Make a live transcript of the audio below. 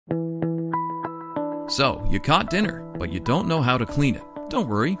So, you caught dinner, but you don't know how to clean it. Don't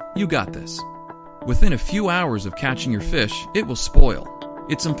worry, you got this. Within a few hours of catching your fish, it will spoil.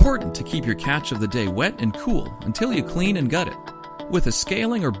 It's important to keep your catch of the day wet and cool until you clean and gut it. With a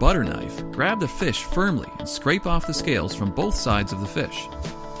scaling or butter knife, grab the fish firmly and scrape off the scales from both sides of the fish.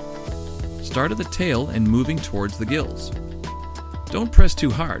 Start at the tail and moving towards the gills. Don't press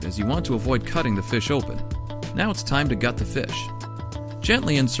too hard as you want to avoid cutting the fish open. Now it's time to gut the fish.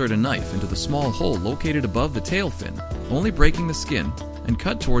 Gently insert a knife into the small hole located above the tail fin, only breaking the skin, and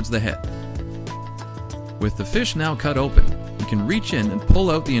cut towards the head. With the fish now cut open, you can reach in and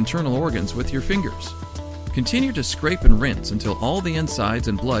pull out the internal organs with your fingers. Continue to scrape and rinse until all the insides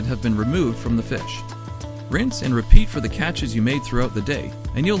and blood have been removed from the fish. Rinse and repeat for the catches you made throughout the day,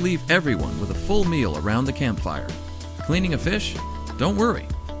 and you'll leave everyone with a full meal around the campfire. Cleaning a fish? Don't worry,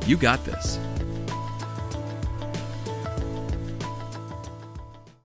 you got this.